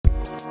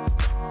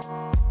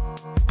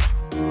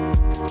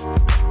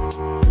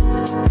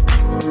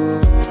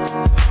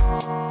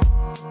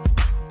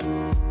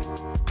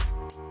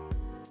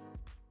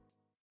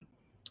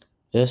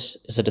This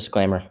is a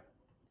disclaimer.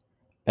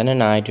 Ben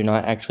and I do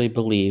not actually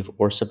believe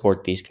or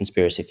support these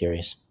conspiracy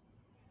theories.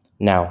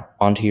 Now,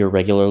 on to your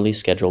regularly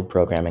scheduled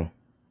programming.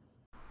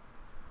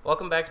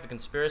 Welcome back to the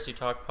Conspiracy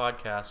Talk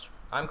podcast.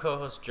 I'm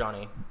co-host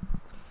Johnny,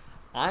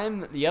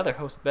 I'm the other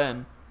host,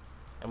 Ben.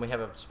 and we have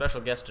a special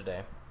guest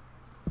today.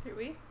 Do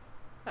we?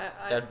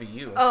 That'd be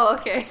you. Oh,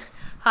 okay.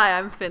 Hi,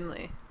 I'm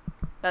Finley.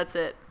 That's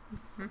it.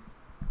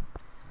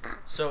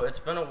 So it's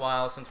been a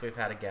while since we've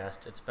had a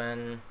guest. It's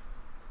been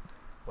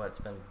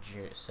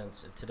June,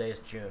 since today's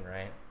June,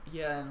 right?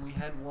 Yeah, and we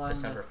had one.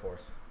 December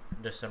 4th.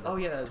 December Oh,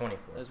 yeah. 24th.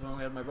 That's when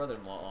we had my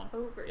brother-in-law on.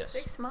 Over Yes.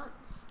 6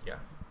 months. Yeah.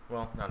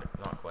 Well, not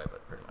quite,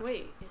 but pretty much.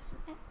 Wait, isn't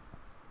it?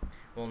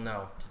 Well,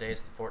 no.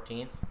 Today's the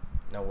 14th.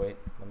 No, wait.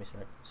 Let me see.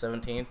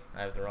 17th.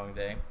 I have the wrong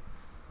day.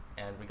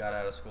 And we got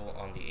out of school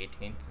on the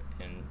 18th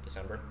in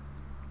December.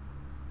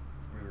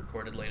 We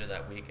recorded later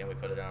that week, and we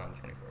put it out on the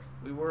 24th.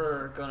 We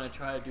were gonna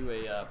try to do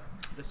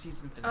the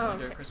season finale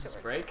during okay, Christmas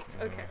so break,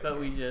 Okay. but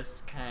we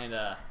just kind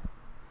of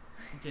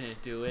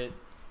didn't do it.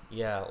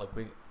 Yeah,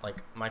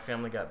 my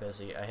family got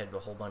busy. I had a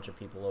whole bunch of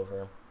people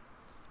over.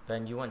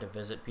 Ben, you went to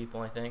visit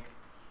people, I think?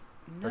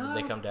 No, Or did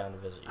they come down to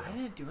visit you? I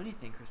didn't do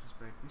anything Christmas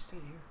break. We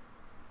stayed here.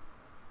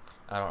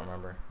 I don't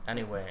remember.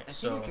 Anyway, I think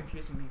so you're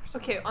confusing me for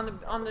some Okay, reason.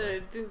 on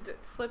the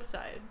flip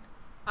side,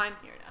 I'm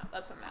here now.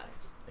 That's what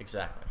matters.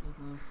 exactly.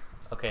 Mhm.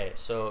 Okay,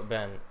 so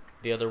Ben,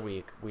 the other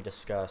week we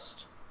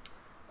discussed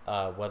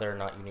whether or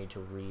not you need to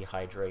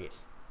rehydrate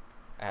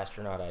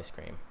astronaut ice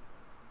cream.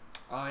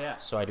 Oh yeah.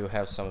 So I do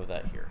have some of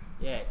that here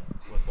Yeah.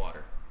 with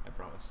water. I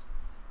promise.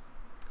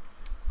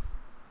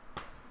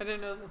 I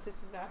didn't know that this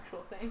was an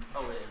actual thing.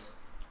 Oh, it is.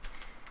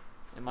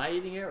 Am I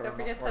eating it or Don't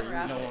forget to or you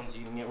unwrap No it. one's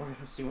eating it. We're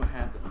gonna see what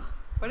happens.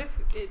 What if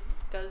it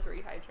does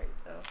rehydrate,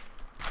 though?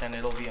 Then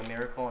it'll be a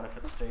miracle, and if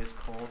it stays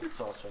cold, it's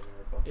also a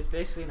miracle. It's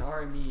basically an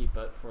RME,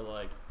 but for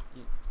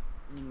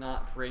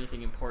not for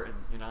anything important.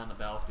 You're not on the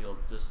battlefield.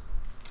 Just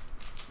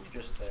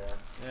You're just there.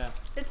 yeah.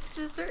 It's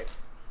dessert.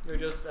 You're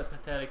just a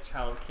pathetic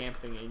child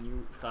camping, and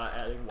you thought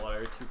adding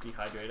water to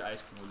dehydrated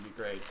ice cream would be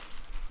great.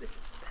 This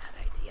is a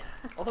bad idea.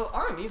 Although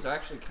RMEs are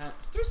actually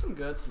there's some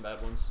good, some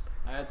bad ones.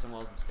 I had some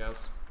while I was in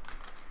Scouts.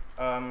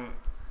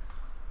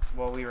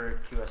 While we were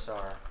at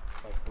QSR,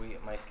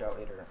 my scout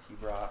leader, he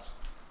brought,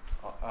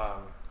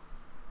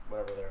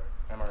 whatever their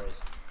MREs,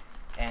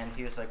 and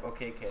he was like,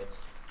 "Okay, kids,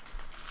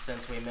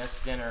 since we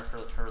missed dinner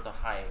for the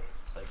hike,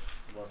 it's like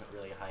it wasn't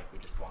really a hike. We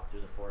just walked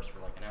through the forest for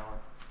like an hour.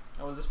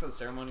 Oh, was this for the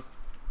ceremony?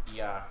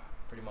 Yeah,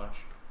 pretty much.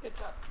 Good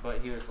job. But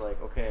he was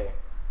like, okay,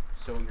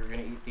 so you're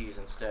gonna eat these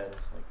instead.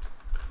 It's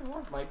like, I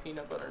want my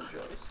peanut butter and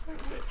jelly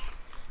sandwich.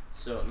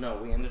 So no,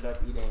 we ended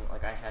up eating I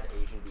had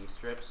Asian beef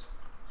strips.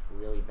 It's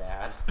really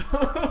bad.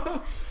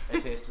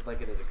 It tasted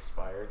like it had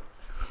expired.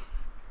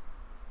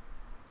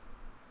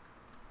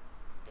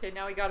 Okay,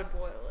 now we gotta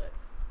boil it.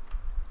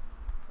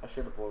 I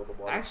should have boiled the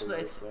water Actually,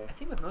 previously. I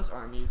think with most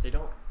RMEs,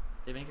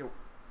 they make it.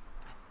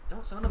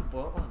 Don't some of them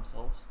boil by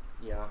themselves?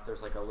 Yeah,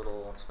 there's like a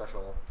little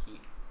special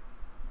heat.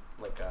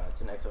 It's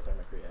an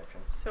exothermic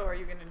reaction. So are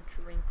you gonna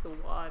drink the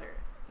water?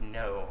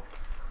 No.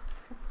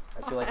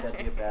 I feel like that'd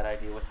be a bad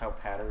idea with how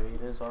powdery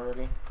it is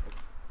already.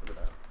 Look at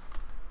that.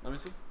 Let me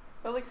see.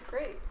 That looks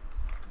great.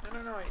 I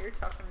don't know what you're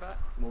talking about.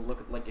 Well,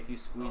 look at if you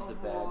squeeze the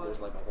bag, there's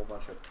a whole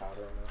bunch of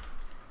powder in there.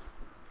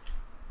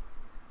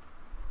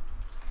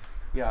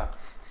 Yeah.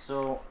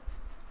 So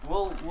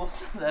we'll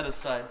set that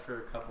aside for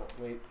a couple.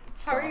 Wait.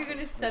 How are you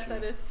gonna set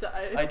that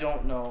aside? I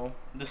don't know.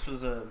 This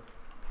was a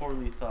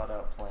poorly thought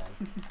out plan.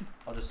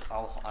 I'll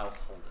hold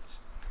it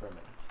for a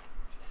minute.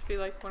 Just be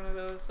like one of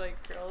those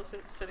girls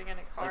that's sitting in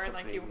a car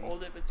like and a you baby.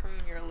 hold it between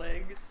your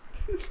legs.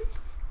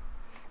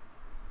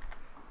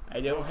 I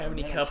don't have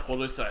any cup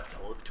holders, so I have to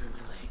hold it between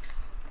my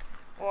legs.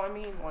 Well, I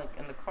mean,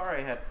 in the car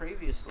I had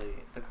previously,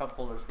 the cup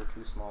holders were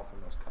too small for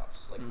most cups.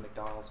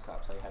 McDonald's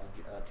cups. I had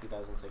a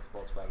 2006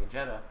 Volkswagen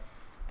Jetta,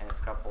 and its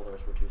cup holders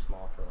were too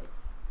small for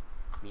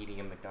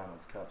medium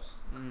McDonald's cups.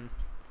 Mm.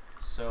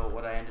 So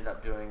what I ended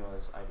up doing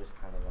was I just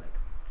kind of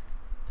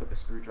took a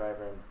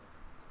screwdriver and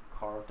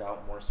carved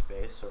out more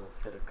space so it'll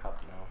fit a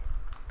cup now.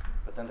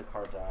 But then the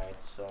car died,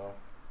 so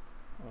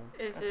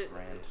Is that's it?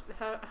 grand.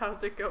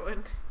 How's it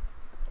going?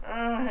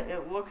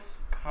 It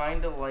looks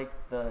kind of like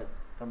the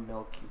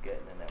milk you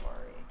get in an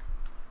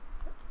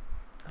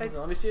MRE.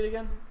 Let me see it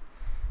again.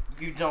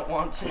 You don't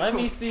want to. Let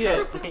me see it.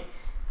 Trust me.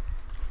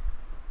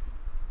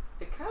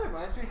 It kind of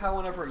reminds me how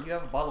whenever you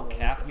have a bottle of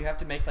calf, you have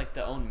to make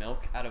the own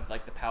milk out of the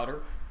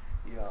powder.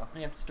 Yeah.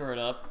 You have to stir it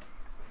up.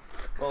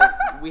 Well,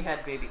 we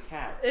had baby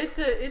cats. It's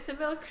a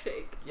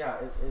milkshake. Yeah,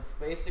 it's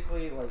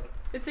basically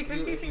It's a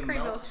cookies and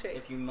cream milkshake.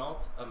 If you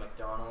melt a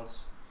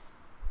McDonald's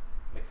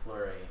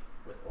McFlurry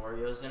with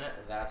Oreos in it,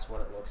 that's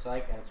what it looks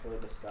like, and it's really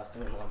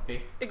disgusting and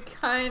lumpy. It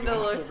kind Do you of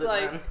wanna looks hold it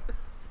like down?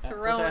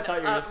 throwing I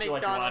thought you were up just wanna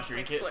McDonald's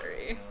drink it.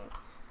 McFlurry.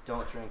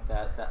 Don't drink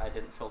that. That I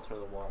didn't filter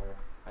the water.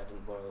 I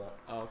didn't boil it.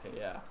 Oh, okay,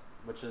 yeah.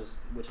 Which is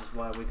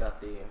why we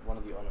got one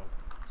of the unopened.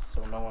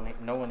 So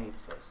no one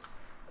eats this.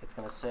 It's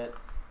gonna sit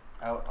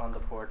out on the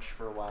porch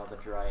for a while to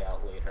dry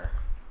out later.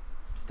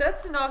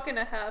 That's not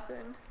gonna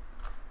happen.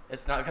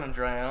 It's not gonna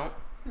dry out?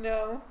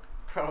 No.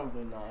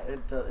 Probably not.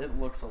 It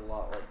looks a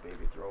lot like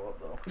baby throw up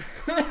though.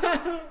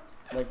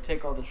 Like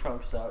take all the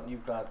chunks out and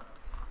you've got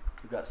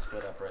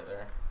spit up right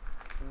there.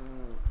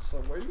 So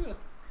where are you gonna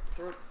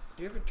throw it?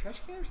 Do you have a trash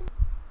can or something?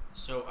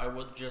 So I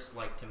would just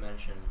like to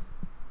mention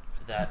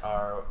that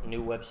our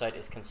new website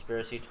is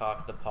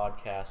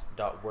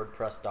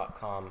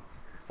conspiracytalkthepodcast.wordpress.com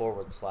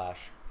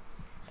 /,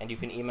 and you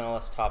can email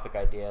us topic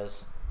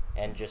ideas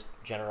and just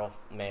general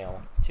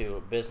mail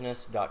to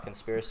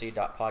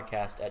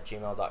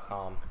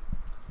business.conspiracy.podcast@gmail.com.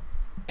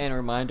 And a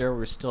reminder,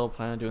 we're still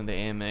planning on doing the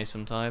AMA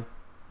sometime,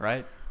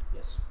 right?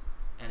 Yes.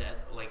 And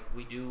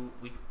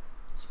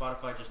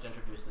Spotify just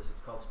introduced this. It's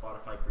called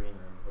Spotify Green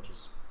Room, which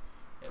is,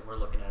 we're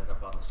looking at it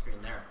up on the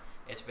screen there.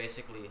 It's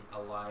basically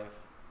a live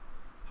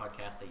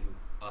podcast that you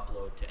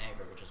upload to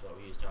Anchor, which is what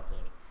we use to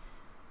upload.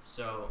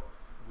 So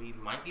we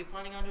might be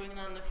planning on doing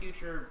that in the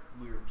future.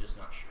 We're just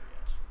not sure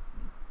yet.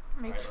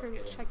 Make Alright, sure let's you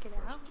get into check the it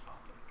first out.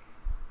 topic.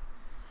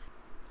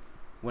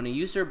 When a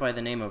user by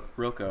the name of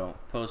Rocco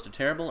posed a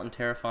terrible and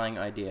terrifying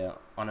idea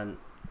on an,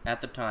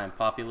 at the time,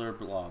 popular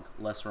blog,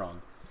 Less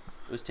Wrong,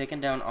 it was taken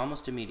down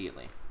almost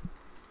immediately.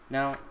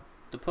 Now,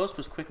 the post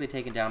was quickly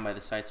taken down by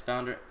the site's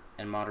founder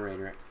and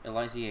moderator,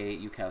 Eliezer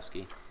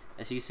Yudkowsky,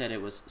 as he said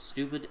it was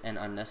stupid and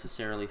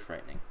unnecessarily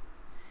frightening.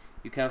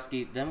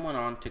 Yudkowsky then went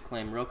on to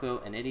claim Rocco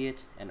an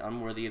idiot and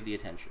unworthy of the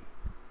attention.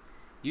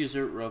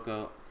 User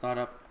Rocco thought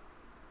up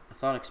a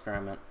thought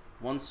experiment,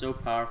 one so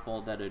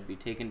powerful that it would be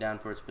taken down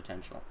for its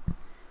potential,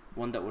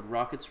 one that would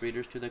rock its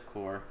readers to the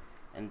core,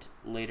 and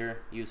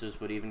later users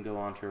would even go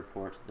on to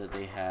report that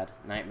they had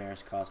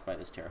nightmares caused by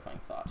this terrifying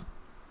thought.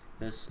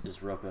 This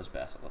is Rocco's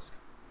Basilisk.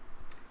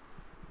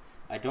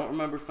 I don't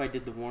remember if I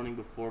did the warning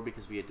before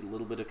because we had a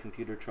little bit of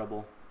computer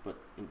trouble, but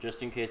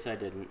just in case I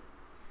didn't,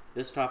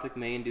 this topic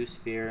may induce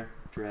fear,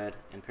 dread,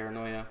 and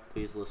paranoia.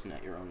 Please listen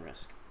at your own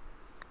risk.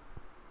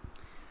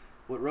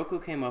 What Rocco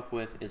came up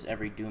with is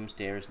every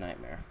doomsdayer's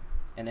nightmare.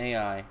 An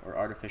AI, or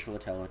artificial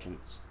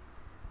intelligence,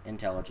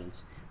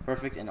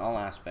 perfect in all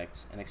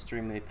aspects and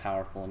extremely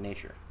powerful in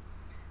nature.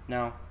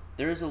 Now,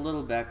 there is a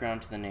little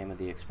background to the name of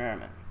the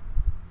experiment.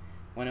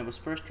 When it was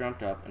first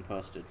dreamt up and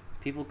posted,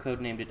 people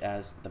codenamed it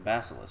as the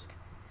Basilisk,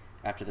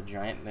 after the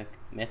giant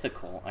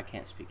mythical, I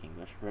can't speak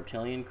English,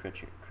 reptilian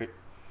creature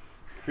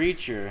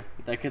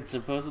that could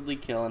supposedly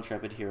kill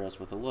intrepid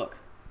heroes with a look.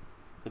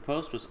 The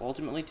post was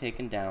ultimately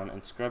taken down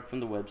and scrubbed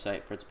from the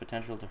website for its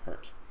potential to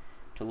hurt,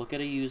 to look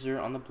at a user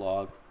on the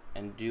blog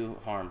and do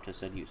harm to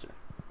said user.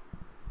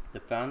 The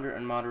founder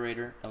and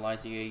moderator,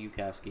 Eliezer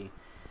Yudkowsky,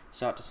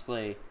 sought to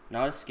slay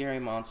not a scaly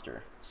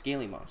monster,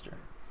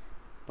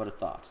 but a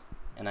thought,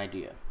 an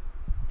idea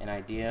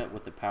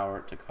with the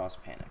power to cause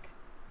panic.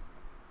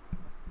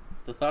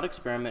 The thought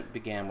experiment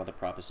began with a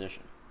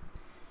proposition.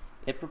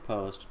 It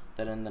proposed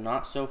that in the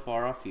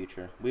not-so-far-off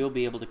future, we will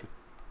be able to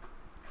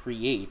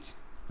create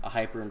a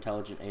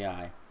hyper-intelligent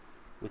AI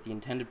with the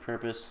intended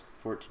purpose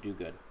for it to do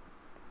good.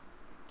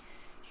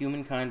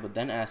 Humankind would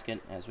then ask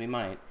it, as we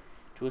might,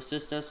 to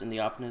assist us in the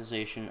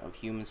optimization of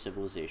human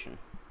civilization.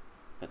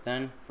 But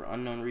then, for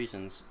unknown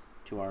reasons,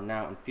 to our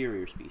now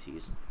inferior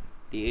species,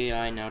 the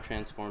AI now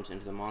transforms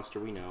into the monster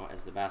we know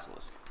as the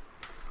Basilisk.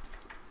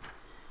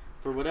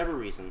 For whatever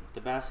reason,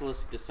 the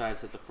Basilisk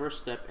decides that the first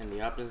step in the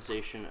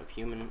optimization of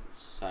human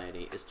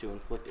society is to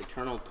inflict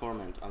eternal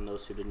torment on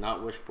those who did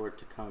not wish for it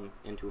to come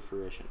into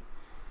fruition,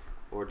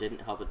 or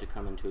didn't help it to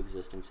come into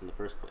existence in the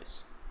first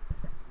place.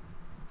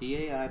 The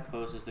AI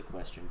poses the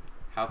question,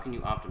 how can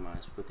you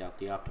optimize without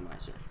the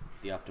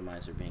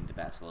optimizer being the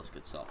Basilisk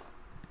itself?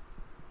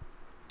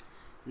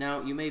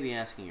 Now, you may be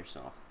asking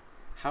yourself,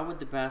 how would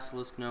the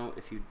Basilisk know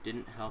if you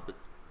didn't help it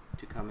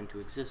to come into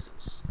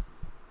existence?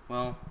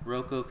 Well,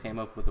 Rocco came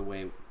up with a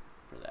way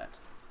for that.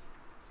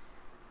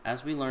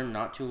 As we learned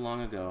not too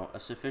long ago, a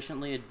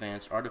sufficiently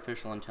advanced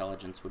artificial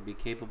intelligence would be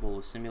capable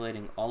of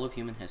simulating all of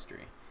human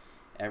history,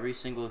 every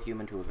single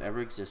human to have ever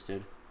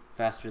existed,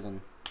 faster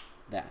than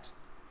that.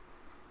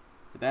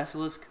 The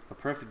Basilisk, a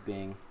perfect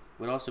being,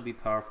 would also be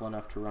powerful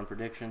enough to run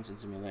predictions and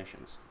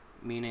simulations,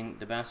 meaning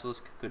the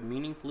Basilisk could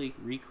meaningfully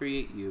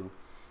recreate you,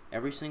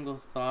 every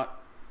single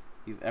thought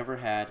you've ever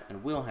had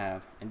and will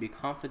have, and be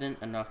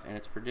confident enough in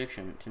its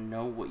prediction to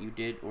know what you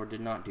did or did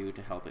not do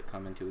to help it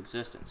come into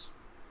existence.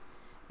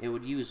 It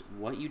would use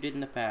what you did in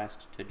the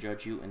past to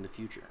judge you in the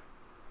future.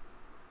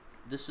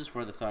 This is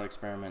where the thought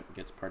experiment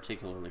gets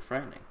particularly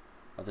frightening,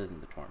 other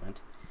than the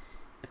torment.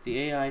 If the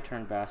AI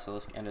turned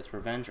Basilisk and its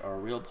revenge are a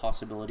real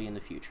possibility in the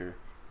future,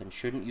 then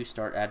shouldn't you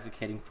start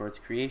advocating for its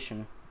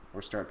creation,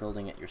 or start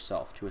building it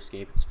yourself to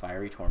escape its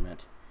fiery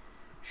torment,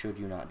 should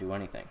you not do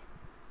anything?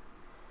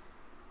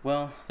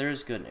 Well, there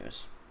is good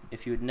news.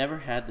 If you had never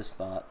had this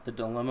thought, the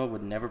dilemma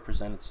would never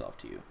present itself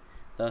to you,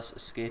 thus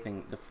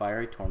escaping the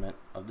fiery torment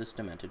of this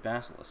demented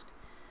Basilisk.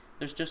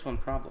 There's just one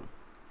problem.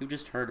 You've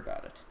just heard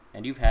about it,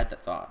 and you've had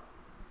that thought.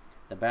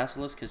 The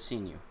Basilisk has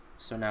seen you,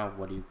 so now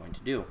what are you going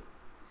to do?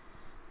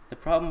 The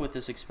problem with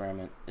this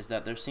experiment is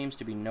that there seems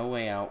to be no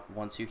way out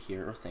once you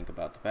hear or think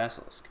about the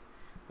Basilisk.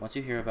 Once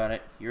you hear about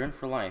it, you're in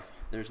for life.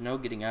 There's no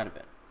getting out of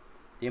it.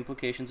 The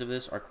implications of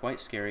this are quite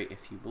scary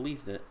if you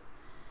believe it,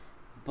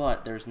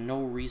 but there's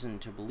no reason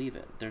to believe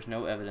it. There's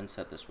no evidence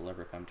that this will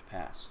ever come to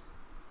pass.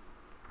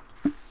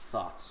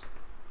 Thoughts?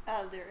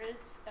 There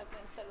is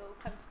evidence that it will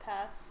come to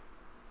pass.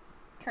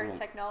 Current Well-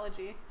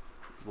 technology.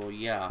 Well,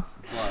 yeah,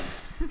 but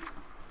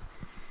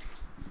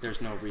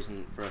there's no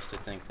reason for us to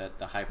think that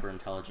the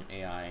hyper-intelligent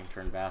AI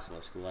turned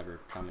basilisk will ever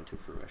come into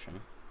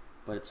fruition.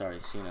 But it's already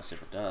seen us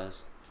if it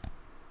does.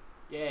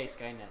 Yay,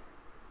 Skynet.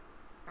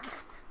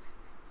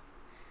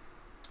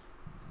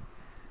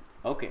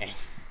 Okay.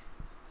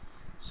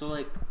 So,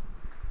 like,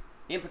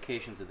 the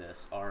implications of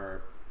this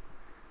are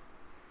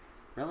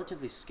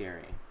relatively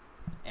scary.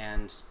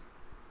 And,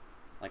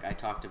 like, I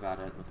talked about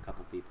it with a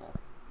couple people,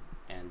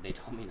 and they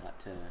told me not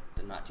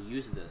to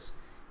use this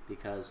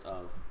because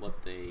of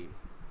what they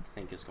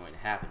think is going to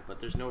happen.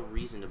 But there's no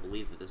reason to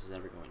believe that this is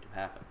ever going to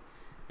happen.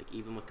 Like,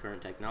 even with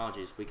current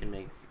technologies, we can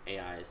make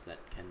AIs that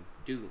can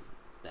do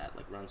that,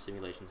 like run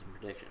simulations and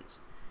predictions.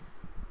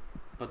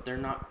 But they're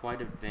not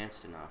quite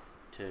advanced enough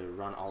to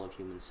run all of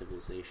human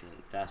civilization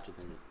faster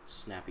than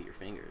snap at your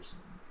fingers.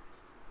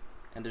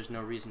 And there's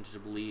no reason to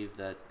believe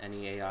that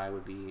any AI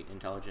would be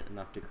intelligent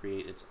enough to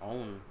create its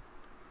own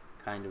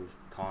kind of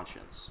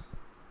conscience,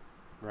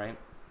 right?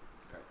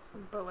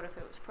 But what if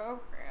it was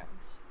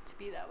programmed to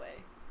be that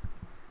way?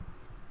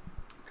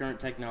 Current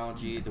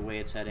technology, the way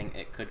it's heading,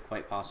 it could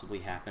quite possibly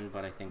happen,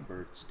 but I think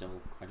we're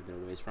still quite a bit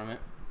of ways from it.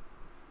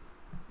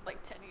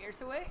 Like 10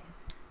 years away?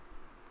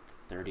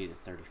 30 to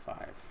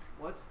 35.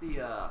 What's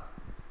the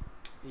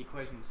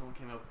equation someone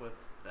came up with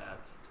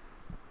that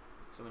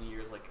so many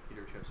years like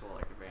computer chips will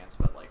like advance,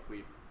 but like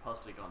we've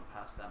possibly gone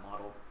past that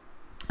model?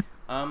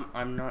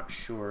 I'm not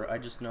sure. I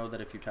just know that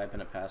if you type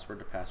in a password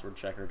to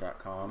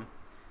passwordchecker.com,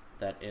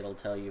 that it'll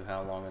tell you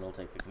how long it'll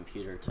take a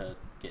computer to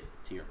get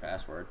to your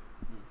password.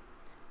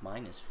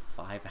 Mine is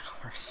 5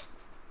 hours.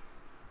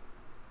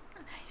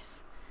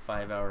 Nice.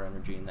 5 hour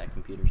energy and that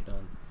computer's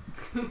done.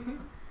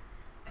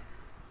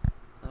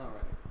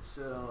 Alright,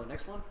 so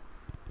next one?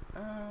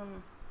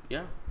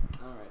 Yeah,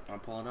 Alright, I'll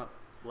pull it up.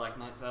 Black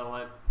Knight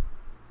satellite.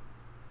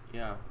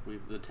 Yeah,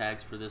 the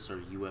tags for this are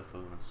UFO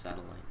and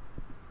satellite.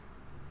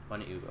 Why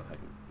don't you go ahead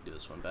and do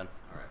this one, Ben?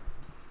 Alright.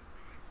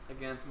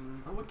 Again,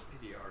 from a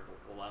Wikipedia article.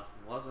 Well, last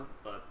one wasn't,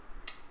 but.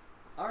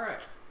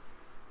 Alright.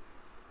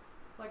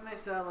 Black Knight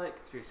satellite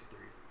conspiracy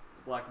theory.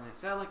 The Black Knight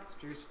satellite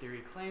conspiracy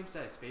theory claims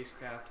that a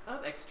spacecraft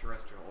of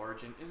extraterrestrial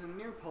origin is in the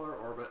near polar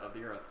orbit of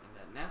the Earth and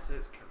that NASA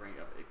is covering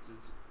up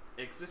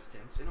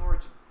existence and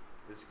origin.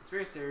 This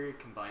conspiracy theory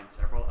combines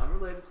several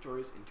unrelated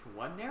stories into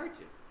one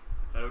narrative.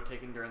 A photo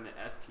taken during the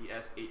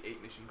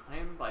STS-88 mission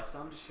claimed by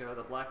some to show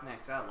the Black Knight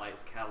satellite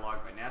is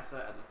cataloged by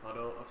NASA as a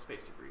photo of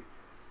space debris,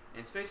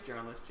 and space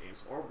journalist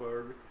James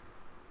Orberg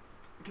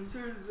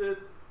considers it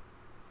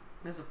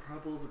as a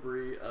probable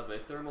debris of a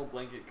thermal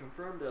blanket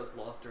confirmed as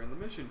lost during the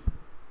mission.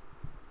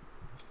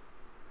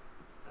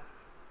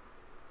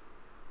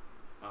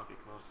 I'll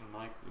get close to the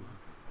mic.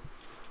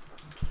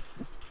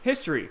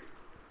 History.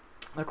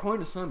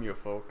 According to some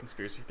UFO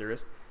conspiracy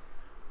theorists,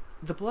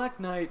 the Black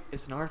Knight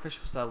is an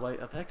artificial satellite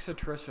of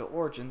extraterrestrial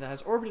origin that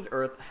has orbited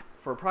Earth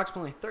for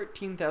approximately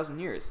 13,000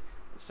 years.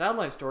 The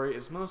satellite story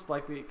is most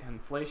likely a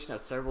conflation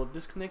of several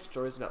disconnected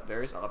stories about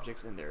various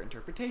objects and their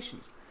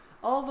interpretations,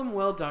 all of them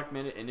well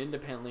documented and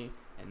independently,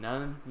 and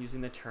none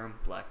using the term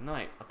Black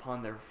Knight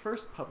upon their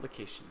first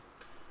publication.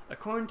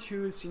 According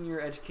to Senior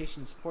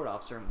Education Support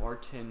Officer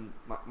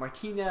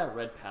Martina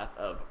Redpath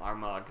of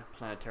Armagh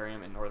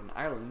Planetarium in Northern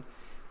Ireland,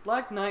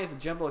 Black Knight is a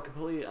jumble of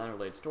completely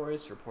unrelated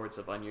stories, reports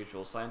of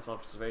unusual science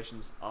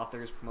observations,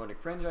 authors promoting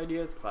fringe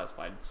ideas,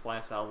 classified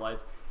spy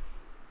satellites,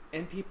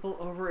 and people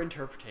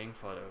over-interpreting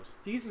photos.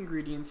 These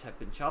ingredients have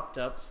been chopped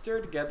up,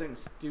 stirred together, and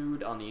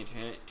stewed on the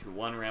internet to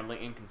one rambling,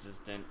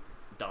 inconsistent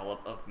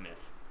dollop of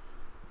myth.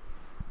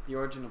 The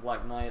origin of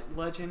Black Knight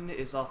legend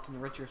is often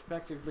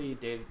retrospectively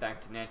dated back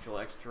to natural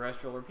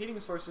extraterrestrial repeating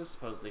sources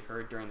supposedly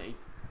heard during the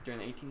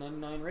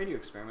 1899 radio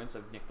experiments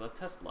of Nikola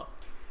Tesla,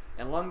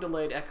 and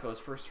long-delayed echoes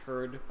first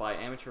heard by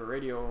amateur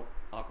radio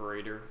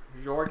operator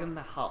Jorgen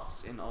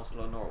Haas in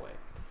Oslo, Norway.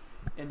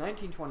 In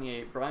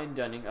 1928, Brian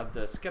Dunning of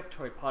the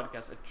Skeptoid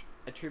podcast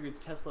attributes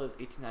Tesla's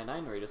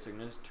 1899 radio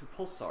signals to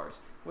pulsars,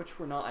 which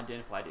were not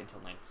identified until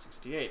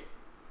 1968.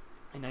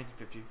 In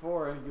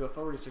 1954,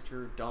 UFO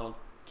researcher Donald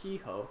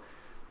Kehoe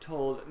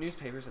told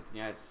newspapers that the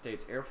United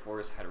States Air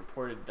Force had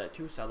reported that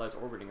 2 satellites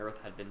orbiting Earth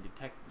had been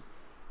detected.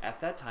 At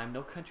that time,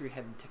 no country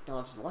had the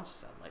technology to launch a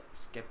satellite.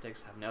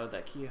 Skeptics have noted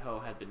that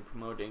Kehoe had been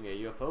promoting a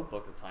UFO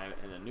book at the time,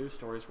 and the news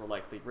stories were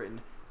likely written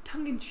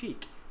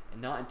tongue-in-cheek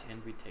and not intended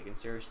to be taken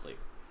seriously.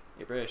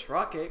 A British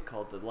rocket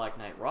called the Black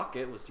Knight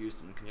rocket was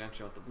used in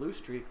conjunction with the Blue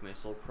Streak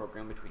missile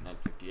program between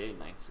 1958 and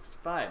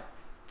 1965.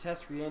 To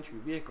test re-entry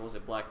vehicles, a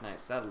Black Knight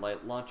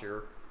satellite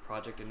launcher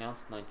project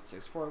announced in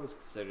 1964 was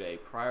considered a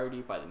priority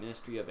by the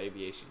Ministry of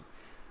Aviation.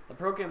 The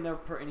program never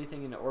put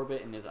anything into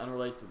orbit and is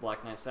unrelated to the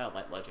Black Knight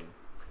satellite legend.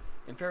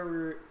 In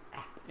February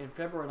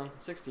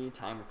 1960,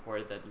 Time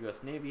reported that the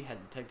U.S. Navy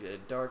had detected a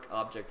dark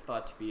object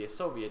thought to be a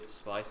Soviet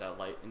spy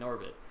satellite in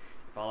orbit.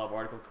 Follow-up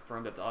article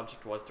confirmed that the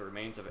object was the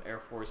remains of Air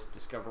Force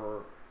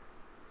Discoverer.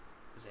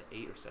 Is it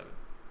 8 or 7?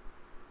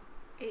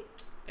 8.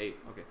 8,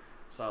 okay.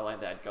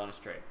 Satellite that had gone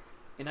astray.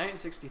 In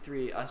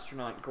 1963,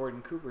 astronaut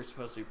Gordon Cooper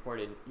supposedly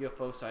reported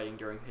UFO sighting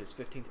during his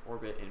 15th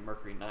orbit in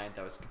Mercury 9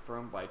 that was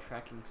confirmed by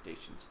tracking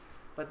stations.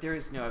 But there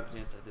is no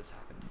evidence that this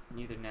happened.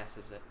 Neither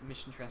NASA's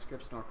mission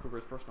transcripts nor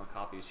Cooper's personal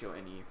copies show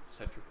any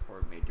such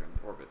report made during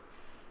the orbit.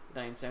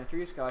 In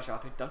 1973, Scottish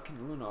author Duncan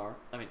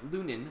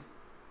Lunan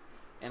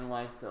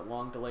analyzed the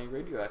long-delay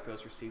radio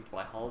echoes received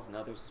by Halls and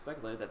others and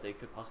speculated that they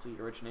could possibly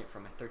originate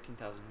from a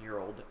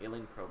 13,000-year-old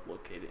alien probe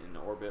located in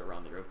an orbit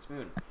around the Earth's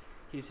moon.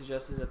 He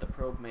suggested that the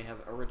probe may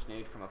have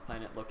originated from a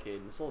planet located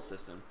in the solar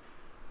system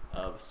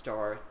of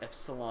star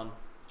Epsilon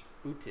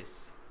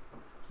Bootis.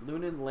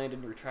 Lunan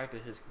Landon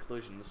retracted his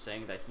conclusions,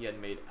 saying that he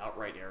had made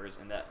outright errors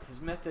and that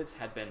his methods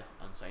had been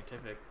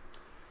unscientific.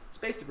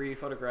 Space debris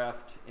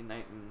photographed in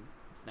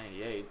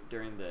 1998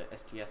 during the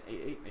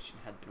STS-88 mission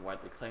had been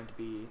widely claimed to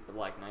be the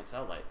Black Knight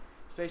satellite.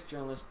 Space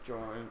journalist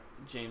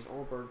James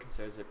Orberg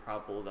considers it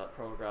probable that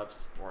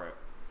photographs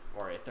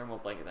or a thermal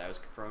blanket that was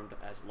confirmed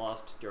as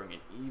lost during an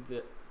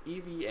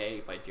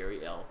EVA by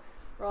Jerry L.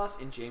 Ross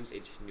and James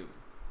H. Newman.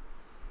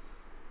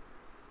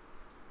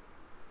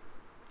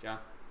 John?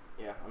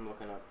 Yeah, I'm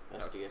looking up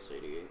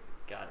STS-88.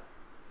 Got it.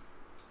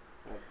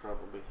 That'd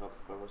probably help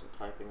if I wasn't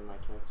typing in my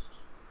text.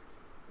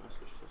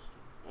 Message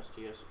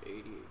system.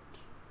 STS-88.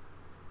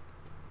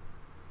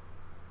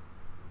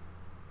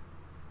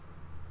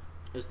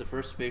 Is the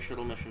first space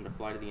shuttle mission to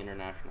fly to the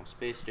International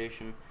Space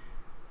Station,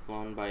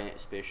 flown by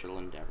Space Shuttle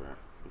Endeavour.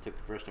 It took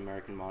the first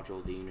American module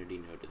of the Unity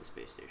node to the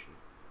space station.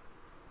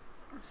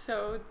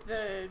 So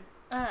the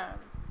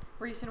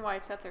reason why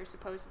it's up there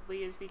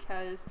supposedly is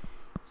because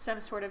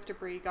some sort of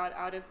debris got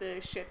out of the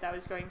ship that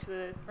was going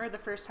to the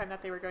first time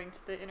that they were going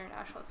to the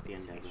International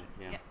Space Endeavour, Station.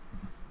 yeah.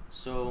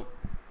 So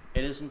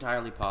it is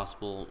entirely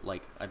possible,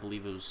 like I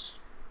believe it was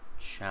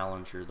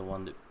Challenger, the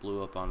one that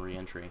blew up on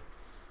re-entry.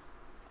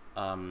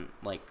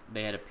 Like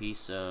they had a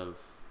piece of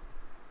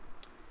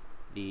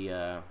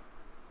the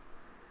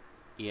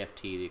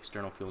EFT, the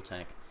external fuel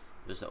tank.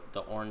 It was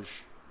the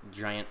orange,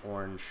 giant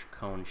orange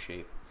cone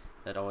shape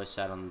that always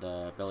sat on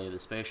the belly of the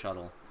space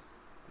shuttle.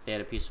 They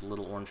had a piece of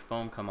little orange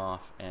foam come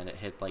off, and it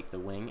hit like the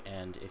wing.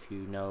 And if you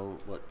know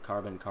what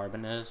carbon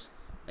is,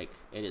 like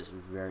it is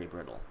very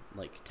brittle.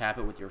 Like tap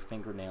it with your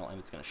fingernail, and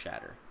it's gonna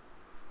shatter.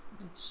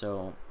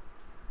 So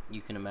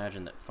you can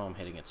imagine that foam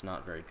hitting it's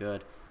not very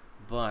good.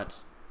 But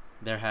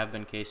there have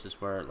been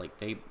cases where like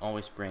they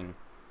always bring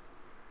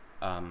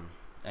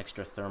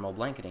extra thermal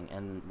blanketing,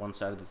 and one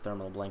side of the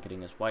thermal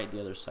blanketing is white, the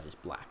other side is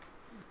black.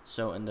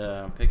 So in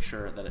the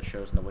picture that it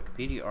shows in the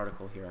Wikipedia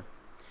article here,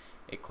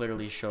 it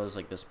clearly shows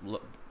like this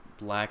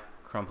black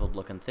crumpled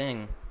looking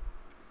thing,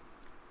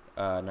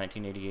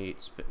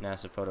 1988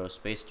 NASA photo of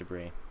space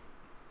debris.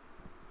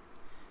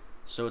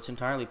 So it's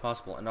entirely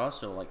possible. And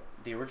also like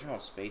the original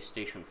space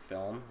station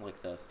film,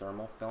 like the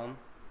thermal film,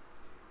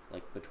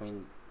 like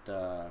between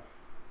the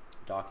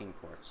docking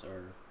ports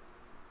or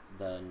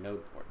the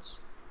node ports,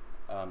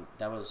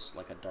 that was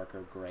like a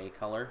darker gray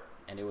color,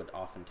 and it would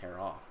often tear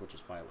off, which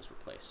is why it was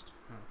replaced.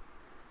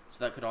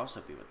 So that could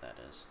also be what that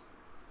is.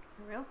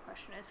 The real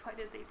question is, why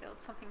did they build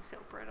something so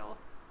brittle?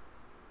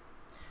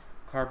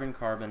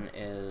 Carbon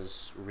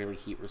is really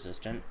heat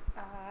resistant,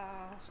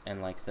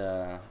 and like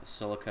the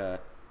silica,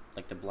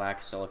 like the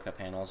black silica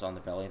panels on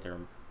the belly, they're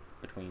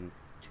between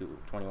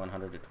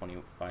 2100 to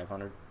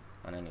 2500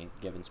 on any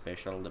given space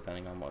shuttle,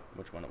 depending on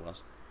which one it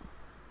was.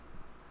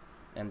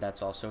 And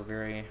that's also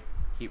very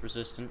heat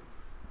resistant.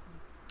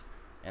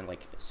 And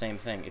like same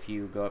thing, if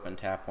you go up and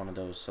tap one of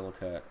those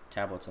silica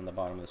tablets on the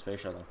bottom of the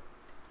space shuttle,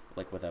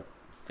 like with a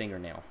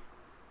fingernail,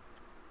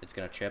 it's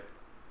gonna chip.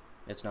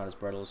 It's not as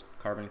brittle as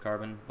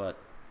carbon, but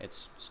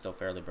it's still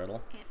fairly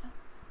brittle. Yeah.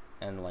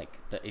 And like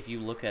if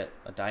you look at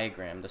a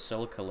diagram, the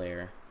silica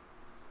layer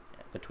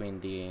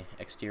between the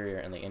exterior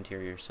and the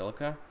interior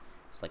silica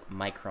is like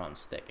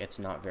microns thick. It's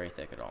not very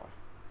thick at all.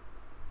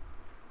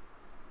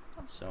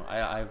 So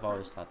I've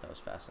always thought that was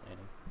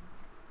fascinating.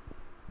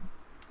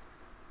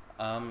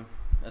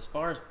 As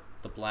far as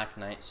the Black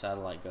Knight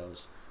satellite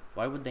goes,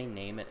 why would they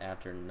name it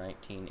after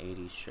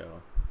 1980s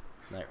show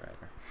Knight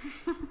Rider?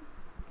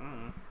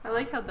 I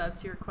like how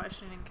that's your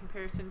question in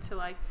comparison to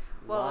like,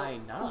 well, why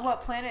not?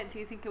 What planet do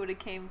you think it would have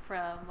came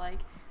from? Like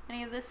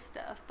any of this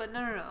stuff. But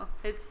no.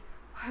 It's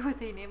why would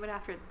they name it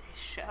after this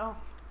show?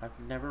 I've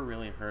never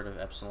really heard of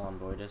Epsilon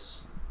Boidus,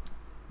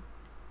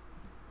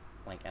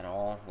 like at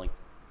all. Like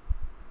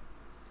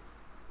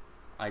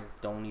I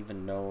don't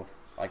even know if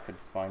I could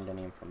find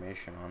any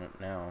information on it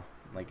now.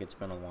 Like it's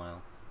been a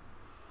while.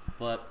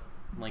 But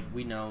like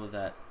we know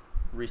that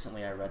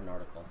recently I read an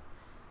article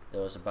that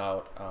was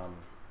about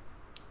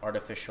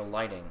artificial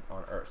lighting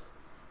on Earth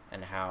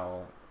and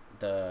how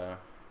the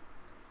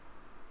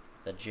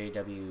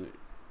JWST,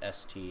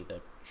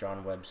 the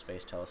John Webb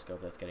Space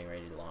Telescope that's getting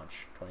ready to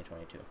launch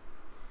 2022,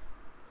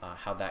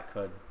 how that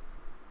could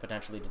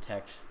potentially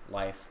detect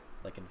life,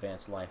 like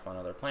advanced life on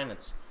other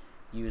planets,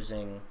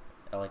 using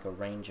like a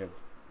range of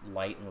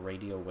light and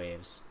radio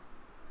waves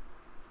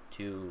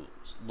to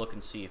look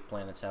and see if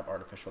planets have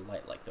artificial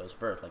light like those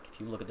of Earth. Like if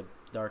you look at the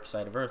dark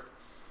side of Earth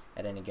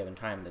at any given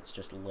time, that's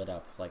just lit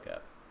up like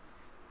a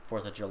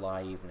 4th of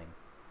July evening.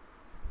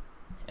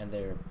 And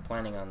they're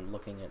planning on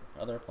looking at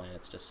other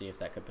planets to see if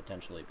that could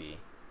potentially be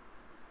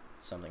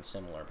something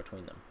similar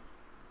between them.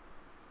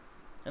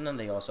 And then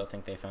they also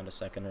think they found a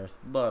second Earth,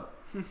 but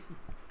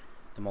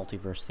the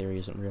multiverse theory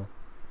isn't real.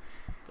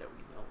 That we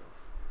know of.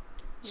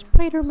 Yeah.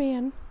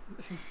 Spider-Man.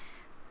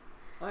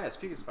 Oh yeah,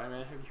 speaking of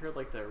Spider-Man, have you heard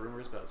like the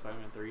rumors about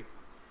Spider-Man 3?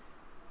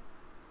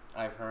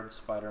 I've heard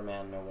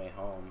Spider-Man No Way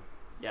Home.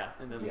 Yeah,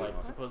 and then Yeah.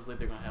 like supposedly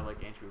they're gonna have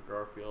like Andrew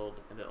Garfield,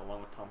 and then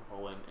along with Tom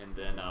Holland, and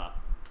then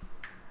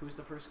who's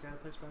the first guy to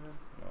play Spider-Man?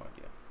 No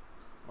idea.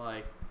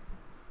 Like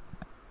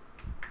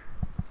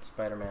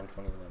Spider-Man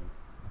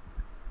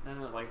 2011.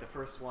 no, like the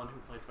first one who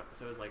plays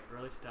so it was like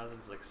early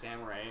 2000s, like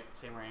Sam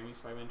Raimi's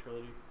Spider-Man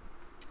trilogy.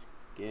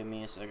 Give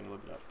me a second to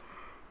look it up.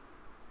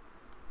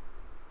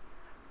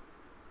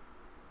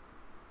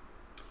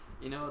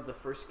 You know, the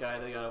first guy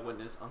that got to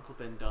witness Uncle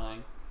Ben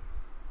dying.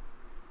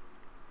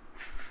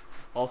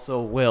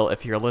 Also, Will,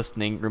 if you're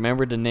listening,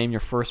 remember to name your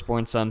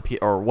firstborn son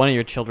or one of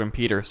your children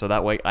Peter, so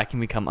that way I can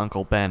become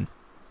Uncle Ben.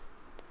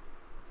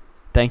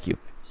 Thank you.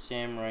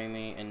 Sam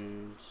Raimi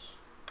and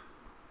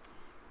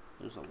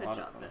there's a Good lot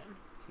job, of them. Ben.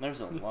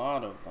 There's a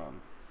lot of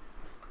them.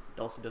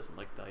 Dulcie doesn't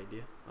like the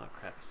idea. Oh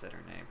crap, I said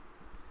her name.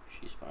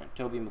 She's fine.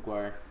 Tobey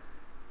Maguire.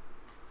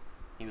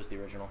 He was the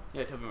original.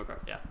 Yeah, Tobey Maguire.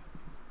 Yeah.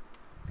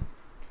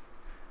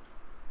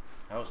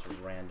 That was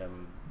a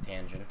random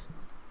tangent.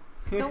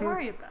 Don't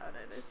worry about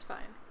it. It's fine.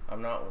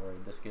 I'm not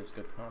worried. This gives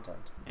good content.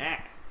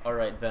 Yeah.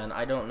 Alright, Ben,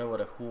 I don't know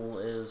what a hool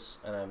is,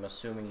 and I'm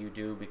assuming you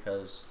do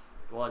because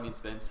Well, I mean, it's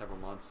been several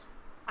months.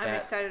 I'm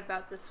Bat- excited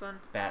about this one.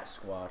 Bat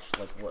Squatch,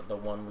 like what the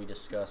one we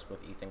discussed with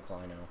Ethan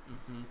Kleino.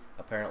 Mm-hmm.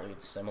 Apparently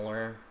it's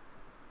similar.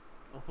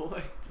 Oh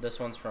boy. This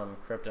one's from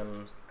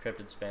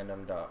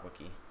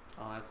cryptidsfandom.wiki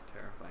Oh, that's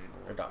terrifying.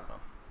 or .com.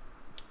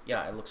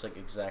 Yeah, it looks like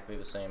exactly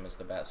the same as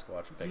the Bat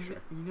Squatch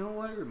picture. You know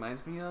what it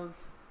reminds me of?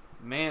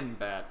 Man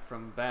Bat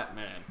from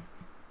Batman.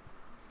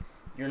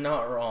 You're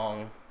not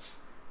wrong.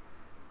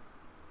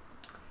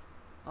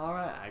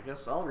 Alright, I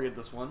guess I'll read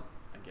this one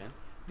again.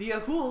 The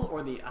Ahul,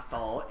 or the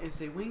Athal,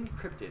 is a winged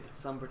cryptid.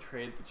 Some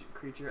portrayed the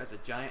creature as a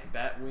giant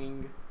bat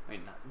wing. I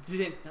mean, not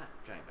giant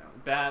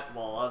bat,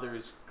 while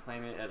others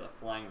claim it as a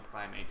flying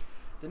primate.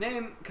 The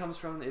name comes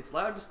from its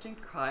loud,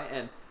 distinct cry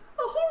and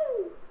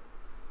Ahul!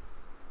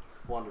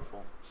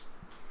 Wonderful.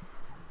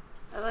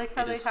 I like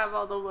how It they is- have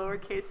all the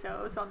lowercase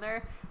O's on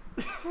there.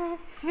 Yeah,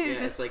 It's it's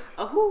just like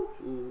ahoo,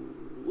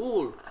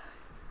 ooh.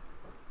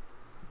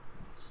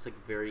 It's just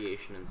like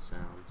variation in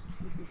sound.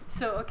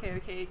 so okay.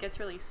 It gets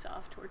really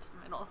soft towards the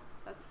middle.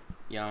 That's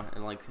Yeah,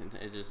 and like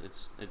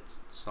it's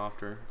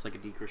softer. It's like a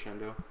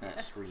decrescendo, and Yeah.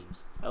 it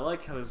screams. I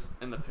like how there's,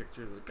 in the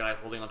picture there's a guy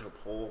holding onto a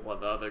pole while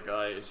the other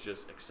guy is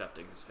just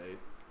accepting his fate.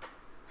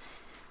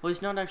 Well,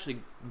 he's not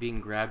actually being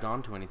grabbed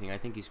onto anything. I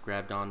think he's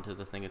grabbed onto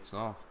the thing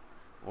itself,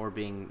 or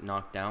being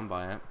knocked down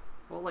by it.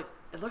 Well, like,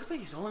 it looks like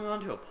he's holding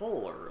onto a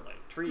pole or,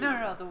 like, tree.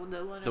 no, the one.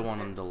 The one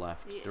over on the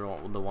left, Yeah.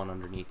 the one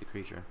underneath the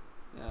creature.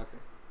 Yeah,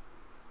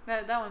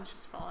 okay. that one's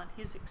just fallen.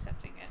 He's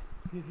accepting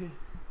it.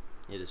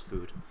 It is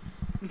food.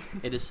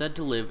 It is said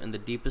to live in the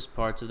deepest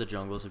parts of the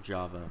jungles of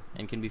Java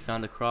and can be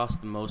found across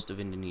the most of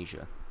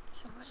Indonesia.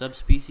 Somewhat.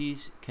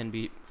 Subspecies can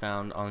be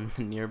found on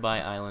the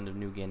nearby island of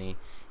New Guinea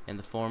in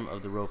the form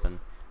of the ropen,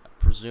 a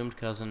presumed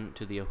cousin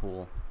to the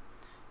ahul.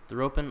 The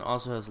ropen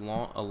also has a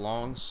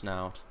long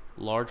snout,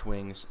 large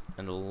wings,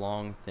 and a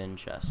long, thin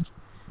chest.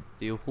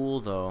 The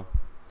ahul, though,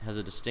 has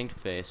a distinct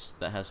face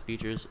that has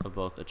features of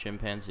both a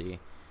chimpanzee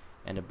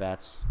and a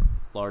bat's: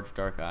 large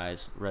dark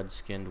eyes,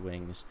 red-skinned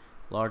wings,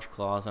 large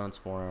claws on its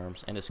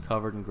forearms, and is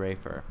covered in gray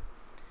fur.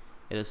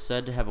 It is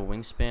said to have a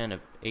wingspan of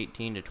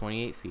 18 to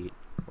 28 feet,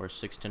 or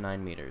 6 to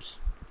 9 meters,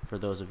 for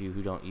those of you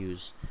who don't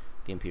use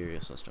the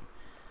imperial system.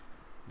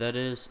 That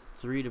is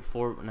 3 to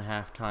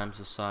 4.5 times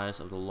the size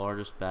of the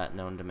largest bat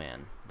known to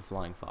man, the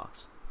flying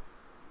fox.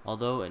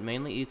 Although it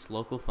mainly eats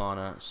local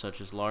fauna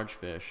such as large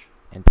fish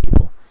and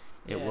people,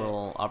 it Yeah.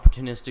 will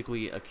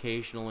opportunistically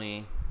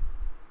occasionally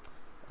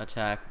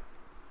attack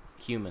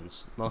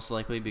humans, most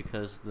likely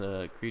because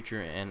the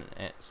creature and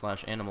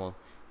slash animal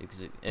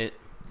it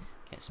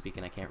can't speak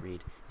and I can't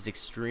read is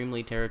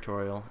extremely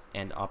territorial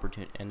and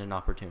an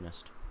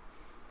opportunist,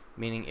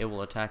 meaning it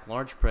will attack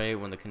large prey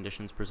when the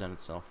conditions present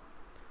itself.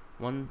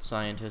 One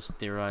scientist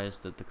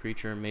theorized that the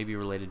creature may be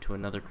related to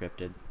another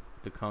cryptid,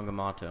 the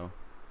Kongamato,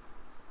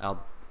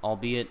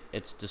 albeit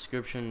its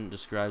description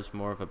describes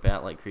more of a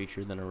bat-like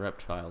creature than a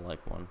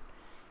reptile-like one.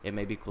 It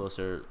may be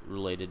closer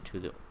related to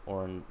the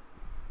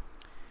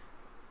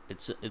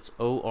It's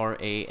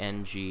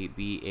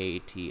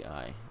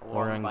Orangbati.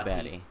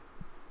 Orangbati.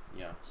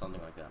 Yeah,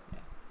 something like that. Yeah.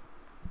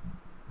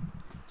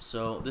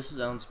 So this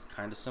sounds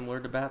kind of similar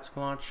to Bat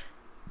Squatch.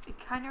 It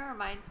kind of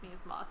reminds me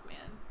of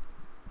Mothman.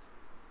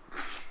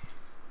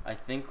 I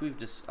think we've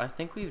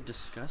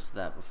discussed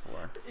that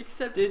before.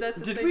 Except Did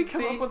that's a we big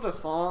come thing. up with a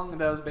song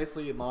that was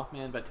basically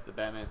Mothman but to the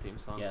Batman theme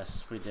song?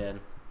 Yes, we did.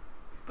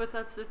 But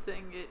that's the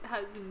thing. It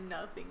has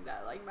nothing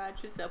that like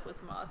matches up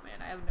with Mothman.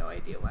 I have no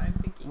idea why I'm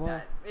thinking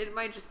that. It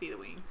might just be the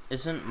wings.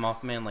 Isn't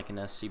Mothman like an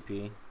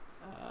SCP?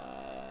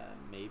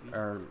 Maybe.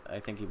 Or I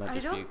think he might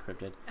just be a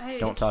cryptid.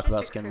 Don't talk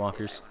about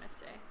skinwalkers. I want to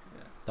say.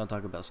 Don't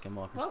talk about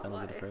skinwalkers. What? Ben will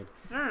Why? get afraid.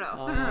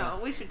 No.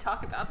 We should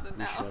talk about them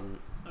We now.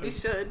 shouldn't. We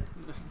should.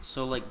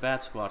 So like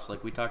Bat Squatch,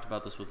 like we talked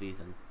about this with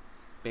Ethan.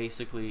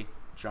 Basically,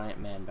 giant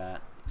man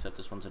bat, except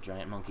this one's a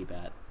giant monkey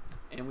bat.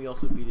 And we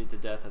also beat it to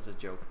death as a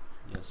joke.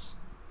 Yes.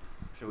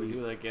 Should we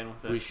do that again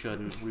with this? We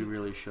shouldn't. We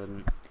really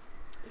shouldn't.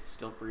 It's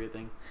still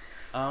breathing.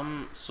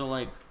 So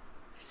like,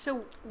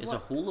 So is a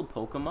hula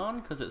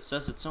Pokemon? Because it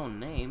says its own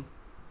name.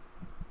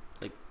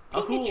 Like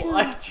Oh, Pikachu. cool.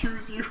 I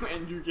choose you,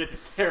 and you get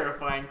this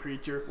terrifying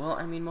creature. Well,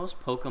 I mean, most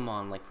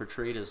Pokemon, like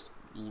portrayed as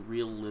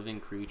real living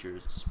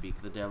creatures,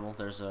 speak the devil.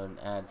 There's an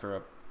ad for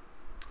a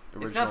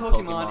original It's not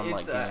Pokemon. like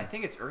It's I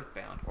think it's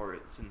Earthbound, or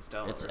it's in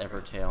style. it's Earthbound.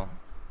 Evertail,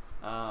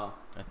 Oh,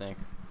 I think.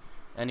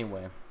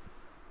 Anyway,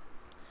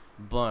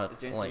 but is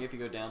there anything like if you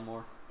go down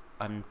more?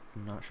 I'm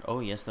not sure. Oh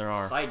yes, there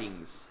are.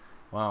 Sightings.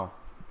 Wow.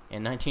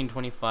 In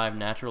 1925,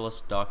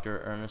 naturalist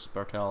Dr. Ernest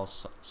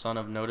Bartels, son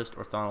of noticed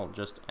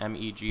ornithologist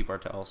M.E.G.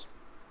 Bartels,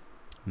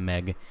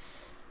 Meg,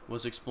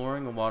 was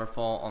exploring a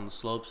waterfall on the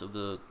slopes of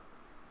the,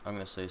 I'm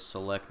going to say,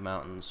 Select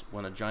Mountains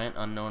when a giant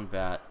unknown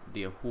bat,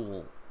 the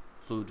Ahul,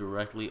 flew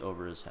directly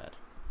over his head.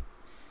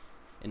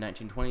 In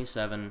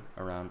 1927,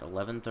 around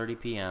 11:30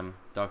 p.m.,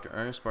 Dr.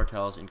 Ernest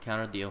Bartels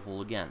encountered the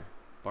Ahul again.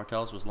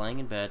 Bartels was laying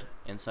in bed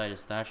inside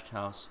his thatched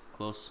house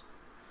close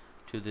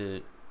to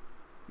the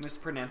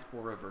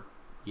Mispronounceable river.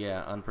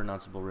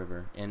 unpronounceable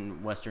river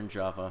in western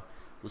Java,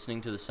 listening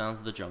to the sounds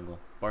of the jungle.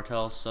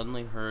 Bartels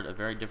suddenly heard a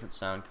very different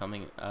sound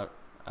coming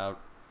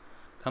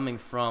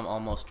from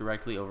almost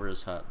directly over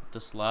his hut.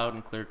 This loud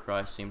and clear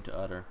cry seemed to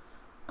utter,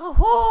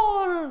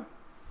 "Ahul!"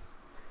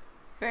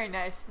 Very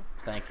nice.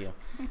 Thank you.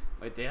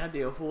 Wait, they had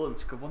the Ahul and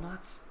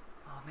Scribblenauts?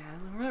 Oh man,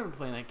 I remember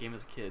playing that game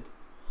as a kid.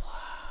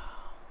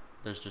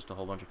 There's just a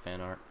whole bunch of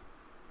fan art,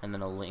 and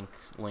then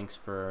links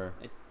for.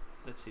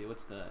 Let's see,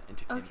 what's the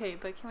entertainment? Okay,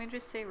 but can we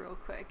just say real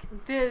quick?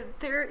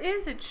 There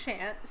is a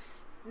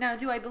chance. Now,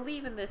 do I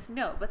believe in this?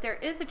 No, but there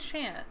is a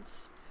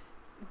chance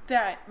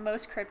that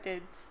most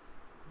cryptids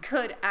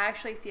could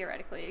actually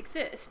theoretically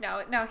exist.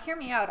 Now, hear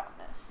me out on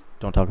this.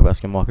 Don't talk about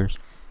skinwalkers.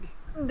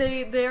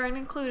 They aren't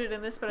included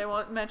in this, but I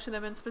won't mention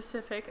them in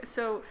specific.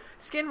 So,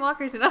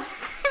 skinwalkers and other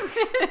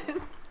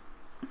cryptids.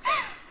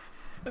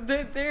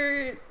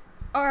 There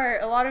are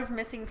a lot of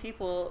missing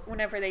people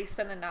whenever they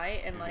spend the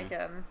night in like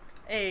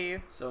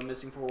a So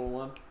missing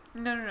 411?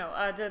 no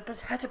I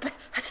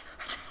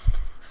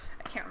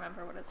can't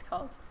remember what it's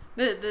called.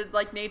 The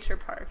like nature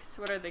parks.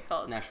 What are they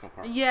called? National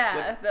Park. Yeah,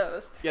 Yep.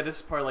 those. Yeah, this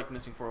is part of, like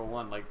missing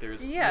 401. Like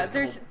there's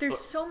There's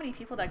so many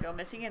people that go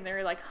missing, and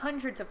they're like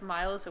hundreds of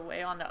miles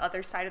away on the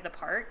other side of the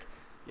park.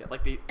 Yeah,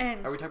 like they And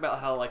are we talking about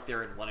how like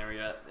they're in one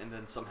area and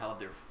then somehow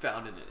they're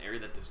found in an area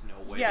that there's no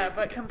way yeah, they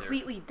but could get there?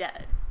 completely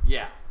dead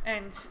Yeah.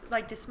 and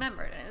like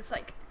dismembered, and it's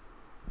like,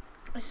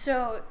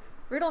 so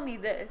riddle me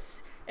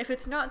this: if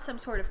it's not some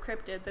sort of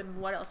cryptid, then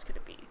what else could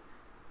it be?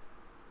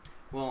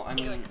 Well, I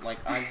mean, Aliens. like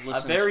I've A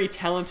listened. very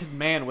talented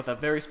man with a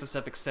very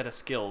specific set of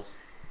skills.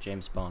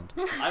 James Bond.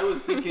 I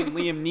was thinking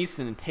Liam Neeson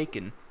and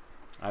Taken.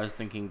 I was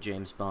thinking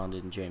James Bond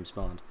and James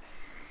Bond.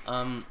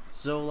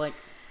 So like,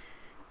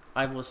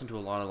 I've listened to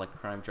a lot of like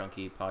Crime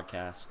Junkie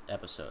podcast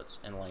episodes,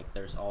 and like,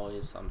 there's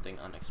always something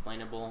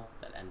unexplainable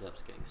that ends up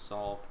getting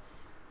solved.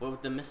 But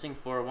with the missing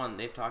 401,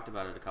 they've talked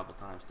about it a couple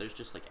times. There's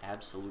just like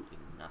absolutely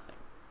nothing,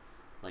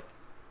 like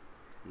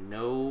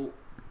no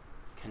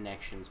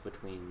connections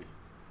between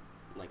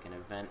like an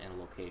event and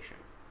a location.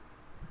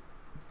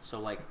 So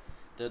like,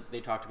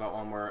 they talked about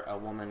one where a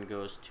woman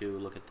goes to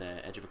look at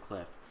the edge of a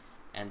cliff,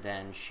 and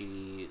then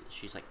she's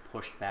like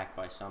pushed back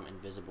by some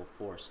invisible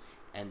force,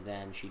 and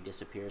then she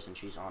disappears and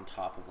she's on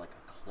top of like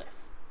a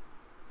cliff,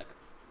 like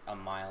a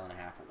mile and a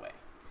half away.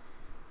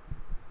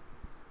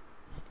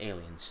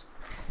 Aliens.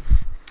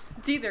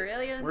 It's either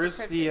aliens Where's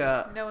or the,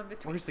 cryptids. No in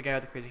between. Where's the guy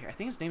with the crazy hair? I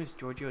think his name is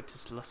Giorgio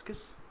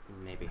Tisluscus.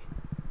 Maybe.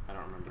 I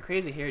don't The remember.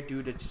 crazy hair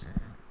dude that just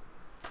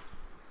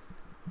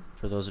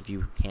For those of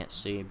you who can't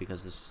see,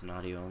 because this is an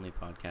audio-only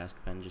podcast,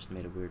 Ben just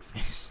made a weird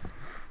face.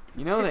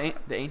 you know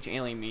the ancient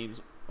alien memes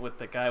with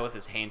the guy with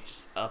his hands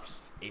just up,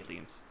 just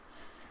aliens.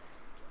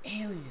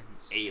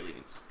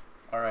 Aliens.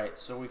 Alright,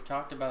 so we've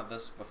talked about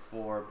this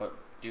before, but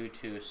due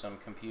to some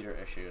computer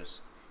issues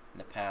in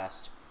the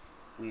past,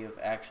 we have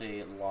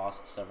actually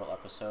lost several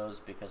episodes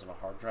because of a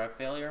hard drive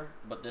failure,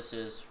 but this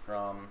is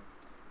from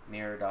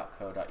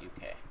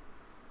mirror.co.uk.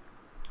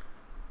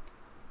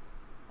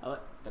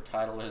 The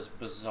title is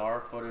Bizarre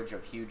Footage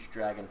of Huge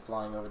Dragon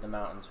Flying Over the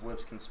Mountains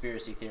Whips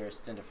Conspiracy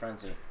Theorists into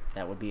Frenzy.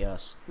 That would be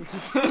us.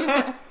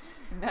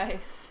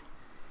 Nice.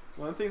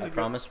 One of the things I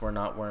promise we're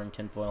not wearing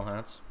tinfoil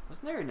hats.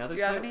 Wasn't there another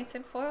Do you have site? any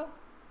tinfoil?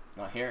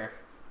 Not here.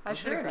 I Was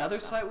should there have another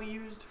site we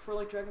used for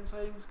like dragon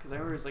sightings? Because I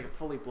remember it was like a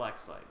fully black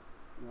site.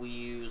 We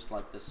used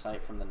like the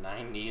site from the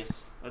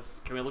 90s.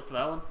 Can we look for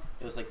that one?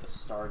 It was like the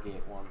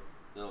Stargate one.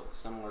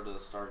 Similar to the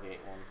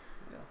Stargate one.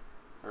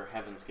 Yeah. Or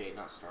Heaven's Gate,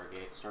 not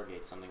Stargate.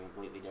 Stargate's something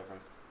completely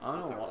different. I don't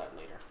We'll know cover why. that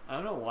later. I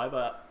don't know why,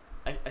 but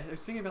I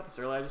was thinking about this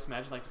earlier. I just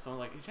imagined like someone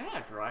like,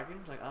 yeah,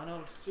 dragons. Like I don't know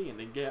what to see, and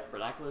they get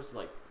binoculars.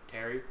 Like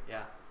Terry,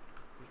 yeah,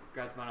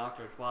 grab the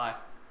binoculars. Why?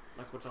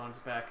 Look what's on his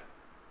back.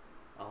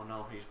 Oh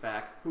no, he's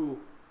back. Who?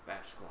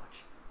 Bat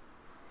Squatch.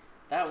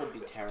 That would be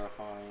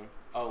terrifying.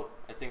 Oh,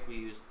 I think we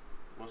used.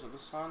 Was it the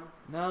sun?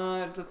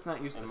 No, let's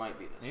not use It this. might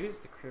be this. Maybe it's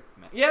the crypt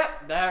map. Yeah,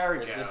 there we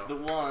This go. is the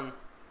one.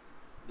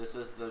 This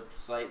is the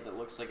site that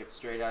looks like it's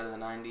straight out of the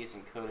 90s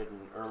and coded in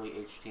early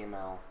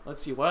HTML.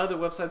 Let's see, what other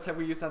websites have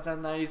we used outside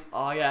the 90s?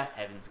 Oh yeah,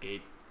 Heaven's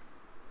Gate.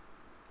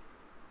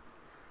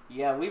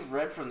 Yeah, we've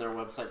read from their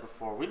website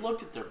before. We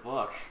looked at their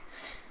book.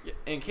 Yeah,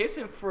 in case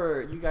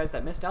for you guys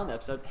that missed out on the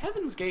episode,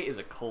 Heaven's Gate is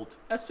a cult,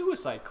 a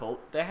suicide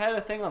cult. They had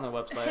a thing on their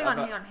website. Hang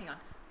on.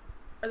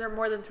 Are there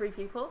more than 3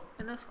 people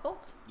in this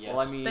cult? Yes.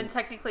 Well, I mean, Then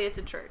technically it's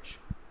a church.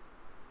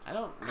 I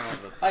don't know.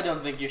 I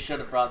don't think you should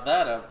have brought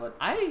that up, but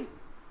I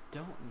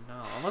don't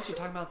know. Unless you're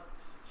talking about...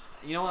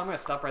 You know what, I'm going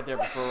to stop right there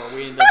before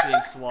we end up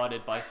getting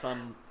swatted by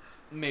some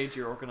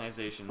major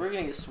organization. we're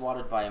gonna get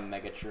swatted by a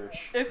mega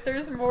church. If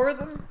there's more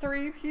than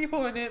 3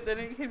 people in it, then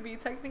it can be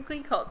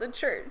technically called a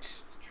church.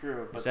 It's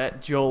true, Is but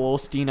that Joel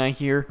Osteen I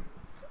hear?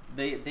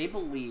 they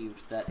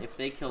believed that if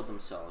they killed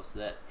themselves,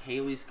 that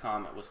Halley's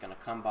Comet was gonna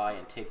come by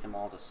and take them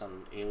all to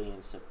some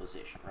alien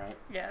civilization, right?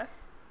 Yeah.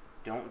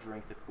 Don't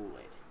drink the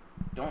Kool-Aid.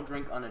 Don't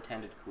drink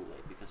unattended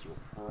Kool-Aid because you'll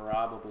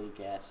probably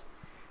get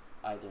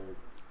either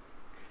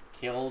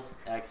killed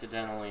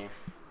accidentally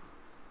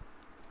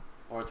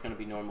or it's going to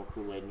be normal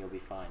Kool-Aid and you'll be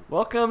fine.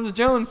 Welcome to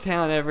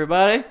Jonestown,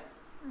 everybody.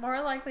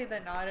 More likely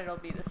than not, it'll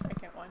be the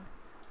second one.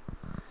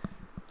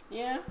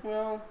 Yeah,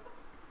 well,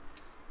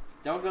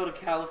 don't go to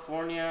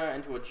California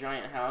into a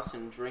giant house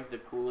and drink the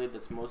Kool-Aid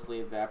that's mostly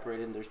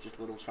evaporated and there's just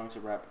little chunks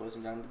of rat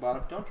poison down at the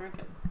bottom. Don't drink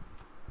it.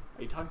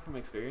 Are you talking from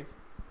experience?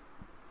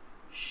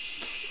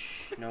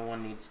 Shh. No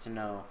one needs to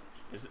know.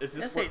 Is this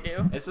Yes, where, they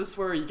do. Is this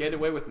where you get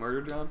away with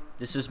murder, John?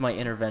 This is my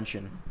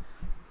intervention.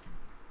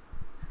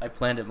 I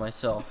planned it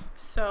myself.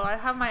 So I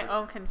have my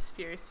own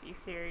conspiracy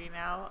theory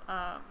now.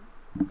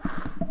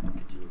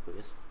 Continue,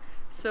 please.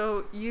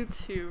 So you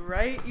two,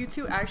 right? You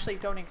two actually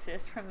don't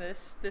exist from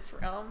this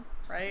realm,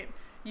 right?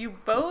 You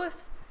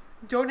both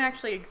don't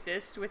actually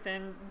exist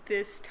within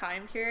this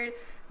time period.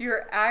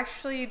 You're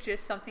actually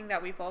just something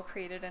that we've all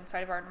created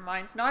inside of our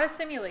minds. Not a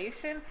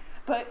simulation,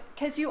 but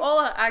because you all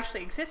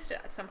actually existed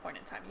at some point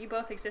in time. You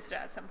both existed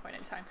at some point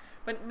in time.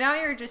 But now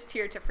you're just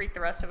here to freak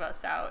the rest of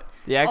us out.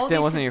 The All accident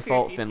these wasn't your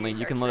fault, conspiracy Finley. You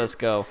theories can are let us just-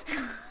 go.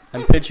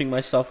 I'm pinching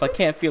myself. I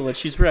can't feel it.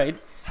 She's right.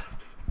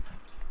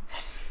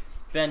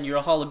 Ben, you're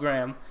a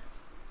hologram.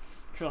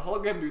 Can a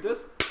hologram do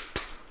this?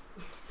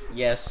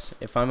 Yes.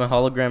 If I'm a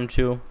hologram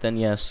too, then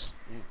yes.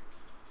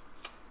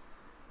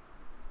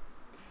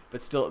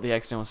 But still, the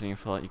accident wasn't your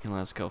fault. You can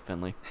let us go,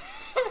 Finley.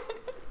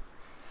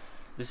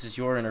 This is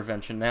your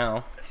intervention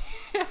now.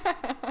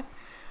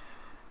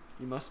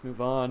 You must move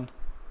on.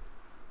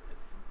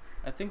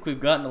 I think we've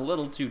gotten a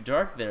little too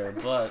dark there,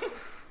 but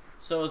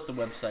so is the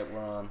website we're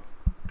on.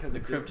 Because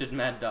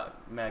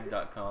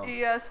Decryptedmag.com.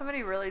 Yeah,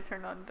 somebody really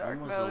turned on dark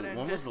mode and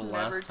when was just the never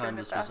last time turned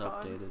it this was back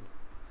on. updated?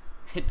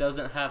 It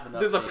doesn't have an update.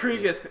 There's a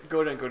previous... date.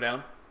 Go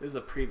down. There's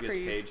a previous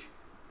Prev. page.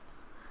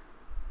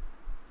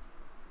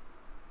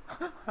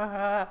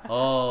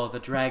 Oh, the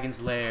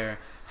Dragon's Lair.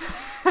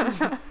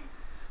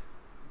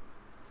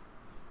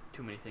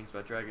 Too many things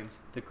about dragons.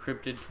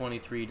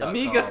 Decrypted23.com.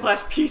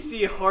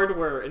 Amiga/PC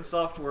hardware and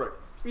software.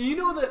 You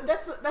know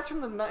that's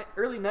from the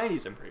early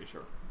 90s, I'm pretty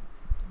sure.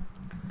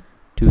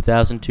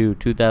 2002,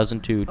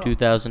 2002, Oh.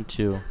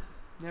 2002.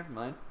 Never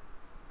mind.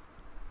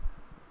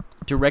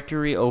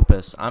 Directory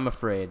Opus. I'm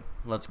afraid.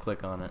 Let's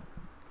click on it.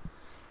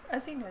 I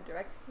see no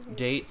direct.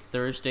 Date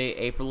Thursday,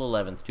 April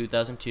 11th,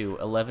 2002,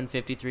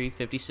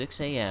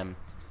 11:53:56 a.m.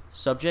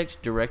 Subject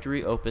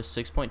Directory Opus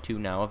 6.2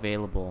 now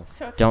available.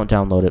 So it's Don't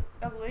download it.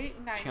 a late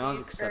Challenge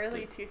 90s, accepted.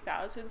 early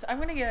 2000s. I'm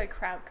gonna get a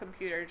crowd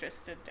computer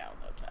just to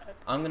download that.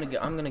 I'm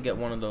gonna get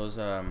one of those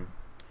I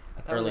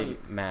thought early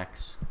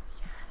Macs.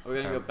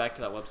 we're gonna go back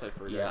to that website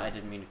for Yeah, I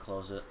didn't mean to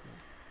close it.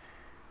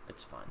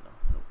 It's fine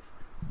though. It'll be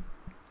fine.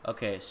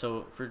 Okay,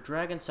 so for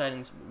dragon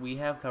sightings, we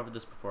have covered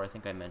this before. I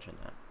think I mentioned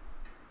that.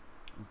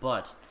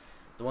 But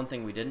the one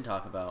thing we didn't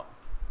talk about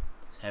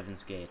is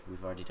Heaven's Gate.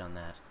 We've already done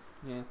that.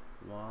 Yeah.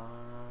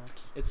 What?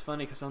 It's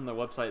funny because on their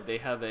website they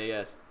have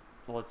a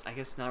well, it's I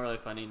guess not really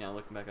funny now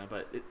looking back on it,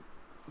 but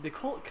the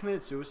cult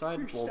committed suicide.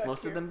 You're Well, stuck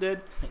most here. of them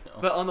did. I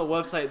know. But on the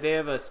website they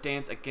have a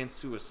stance against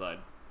suicide.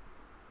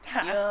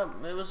 Yeah,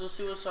 it was a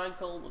suicide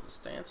cult with a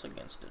stance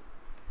against it.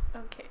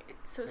 Okay,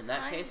 so In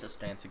that case, a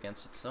stance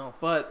against itself.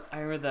 But I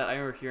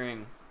remember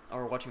hearing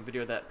or watching a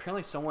video that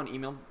apparently someone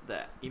emailed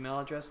that email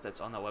address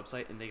that's on that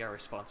website and they got a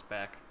response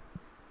back.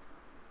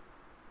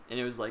 And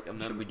it was like a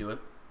Should we do it?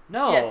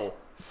 No. Yes.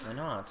 Why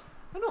not?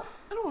 I don't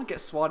want to get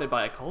swatted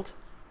by a cult.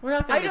 We're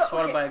not gonna I get don't-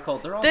 swatted okay. by a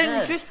cult. They're all Then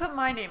dead. just put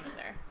my name in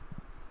there.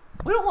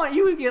 We don't want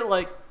you to get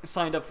like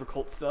signed up for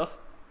cult stuff.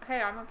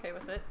 Hey, I'm okay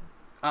with it.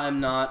 I'm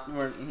not.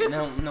 We're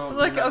no. Look, you're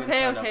not gonna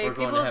okay, sign up. okay. We're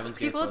going to Heaven's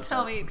Gates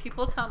website.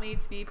 People tell me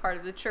to be part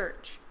of the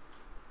church.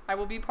 I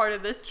will be part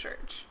of this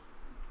church.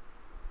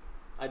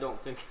 I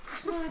don't think.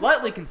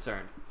 Slightly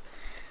concerned.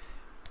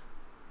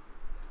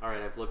 All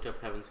right, I've looked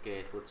up Heaven's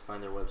Gate. Let's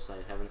find their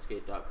website,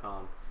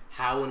 heavensgate.com.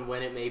 How and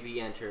when it may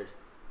be entered.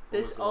 What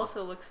was This the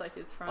also looks like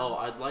it's from. Oh,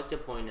 I'd like to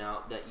point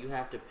out that you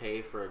have to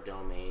pay for a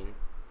domain,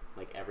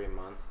 like every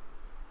month.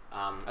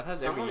 thought it was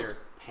Someone every is year.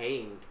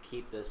 paying to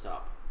keep this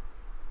up.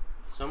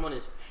 Someone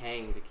is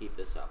paying to keep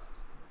this up.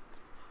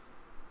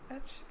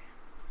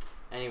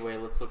 Anyway,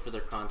 let's look for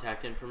their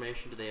contact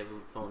information. Do they have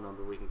a phone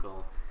number we can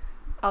call?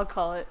 I'll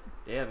call it.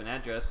 They have an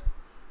address.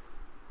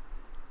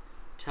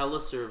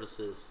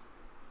 Teleservices.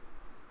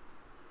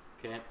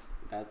 Okay,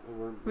 We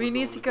we're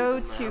need going to go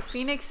Google to Maps.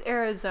 Phoenix,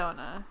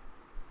 Arizona.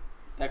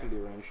 That can be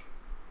arranged.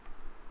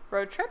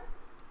 Road trip?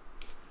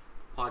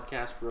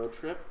 Podcast road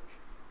trip.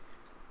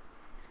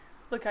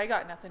 Look, I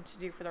got nothing to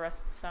do for the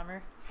rest of the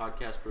summer.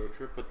 Podcast road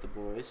trip with the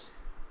boys.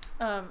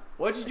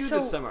 What did you do So-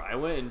 this summer? I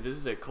went and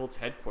visited Colt's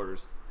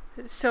headquarters.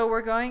 So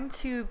we're going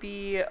to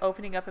be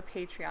opening up a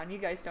Patreon. You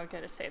guys don't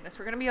get a say in this.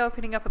 We're going to be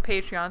opening up a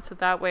Patreon so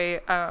that way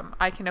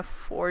I can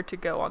afford to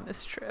go on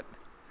this trip.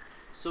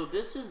 So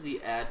this is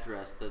the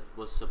address that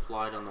was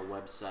supplied on the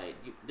website.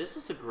 This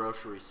is a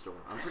grocery store.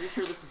 I'm pretty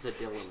sure this is a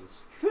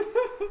Dillon's.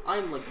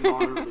 I'm like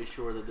moderately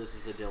sure that this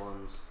is a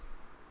Dillon's.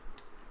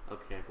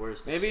 Okay,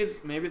 where's the Maybe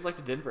it's like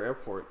the Denver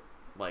airport,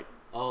 like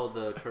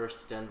the cursed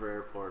Denver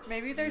airport.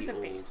 Maybe there's Ye a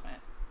old. basement.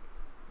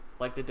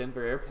 the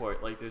Denver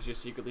airport. Like there's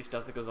just secretly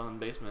stuff that goes on in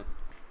the basement.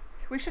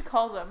 We should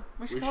call them.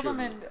 We should call them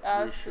and shouldn't.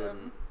 ask We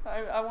them.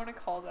 I want to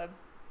call them.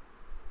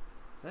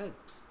 Is that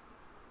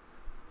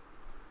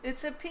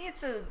It's a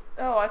pizza.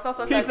 Oh, I thought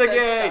that Pizza said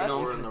Gate! sus.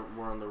 No,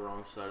 We're on the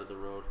wrong side of the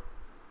road.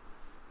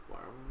 Why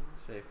are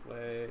we?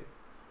 Safeway?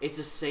 It's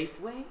a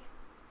Safeway?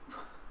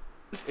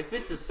 If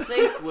it's a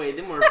Safeway,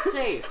 then we're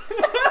safe.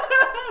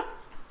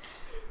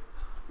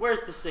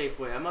 Where's the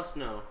Safeway? I must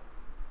know.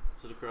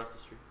 Is it across the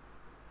street?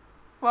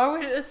 Why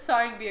would a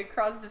sign be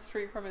across the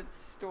street from its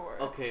store?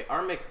 Okay,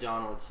 our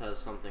McDonald's has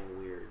something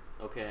weird,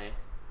 okay?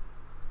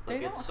 They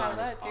don't its have sign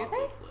that, is do oddly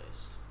they?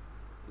 placed.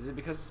 Is it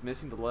because it's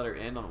missing the letter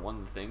N on one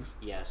of the things?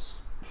 Yes.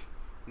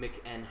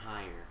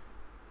 McEnhire.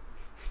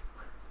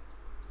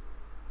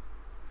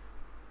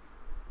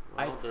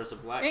 Well, there's a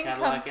black Income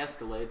Cadillac t-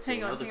 Escalade, so hang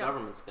you know on, the hang on.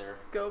 government's there.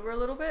 Go over a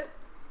little bit.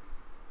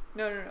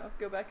 No.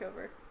 Go back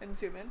over and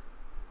zoom in.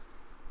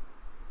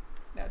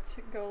 Now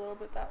go a little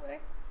bit that way.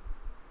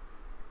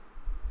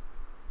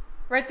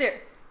 Right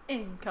there.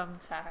 Income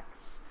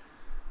tax.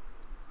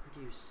 Where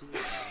do you see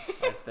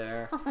that? Right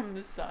there. On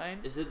the sign.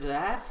 Is it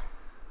that?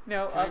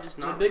 No, Can I up. just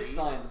The not big read?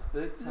 sign.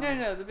 The big sign.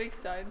 No, the big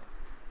sign.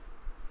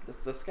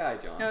 That's the sky,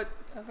 John. No,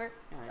 over.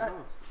 Yeah, I know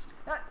it's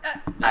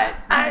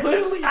the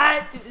Literally.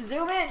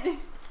 Zoom in.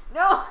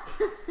 No.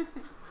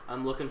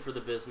 I'm looking for the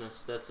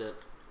business, that's it.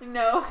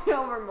 No,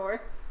 over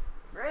more.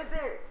 Right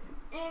there.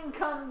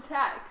 Income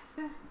tax.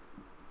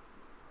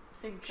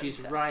 Income She's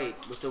tax. right,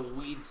 with the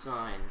weed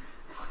sign.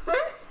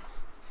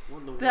 What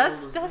in the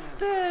That's world is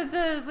that?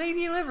 the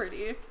Lady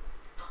Liberty.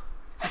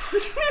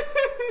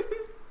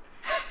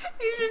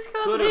 You just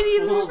called Could Lady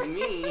have fooled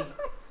Liberty. me.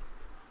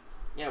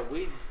 Yeah,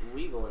 weed's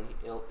legal and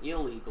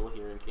illegal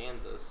here in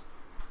Kansas.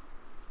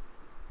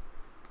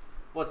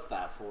 What's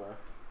that for?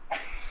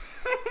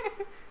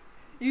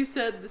 You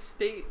said the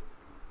state.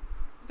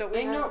 Is that what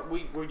They we're- know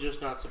we're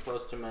just not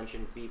supposed to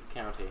mention Beep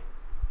County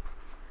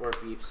or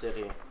Beep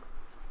City.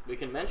 We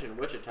can mention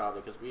Wichita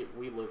because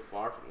we live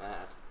far from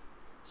that.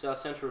 South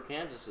Central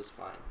Kansas is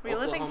fine. We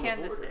live in Oklahoma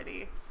Kansas border.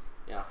 City.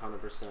 Yeah,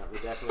 100%. We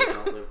definitely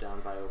don't live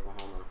down by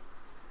Oklahoma.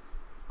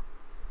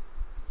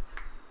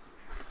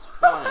 It's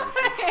fine.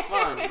 It's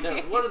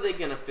fine. What are they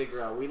gonna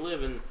figure out? We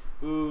live in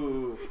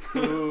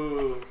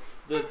the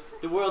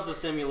world's a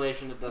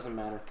simulation. It doesn't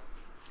matter.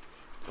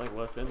 Like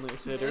what Finley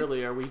said Yes.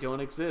 earlier, we don't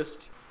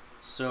exist.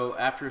 So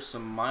after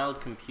some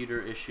mild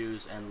computer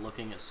issues and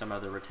looking at some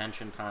of the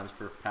retention times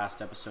for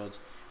past episodes,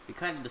 we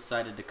kind of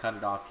decided to cut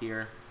it off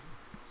here.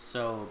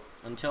 So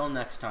until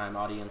next time,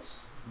 audience,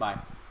 bye.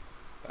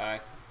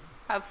 Bye.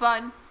 Have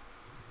fun.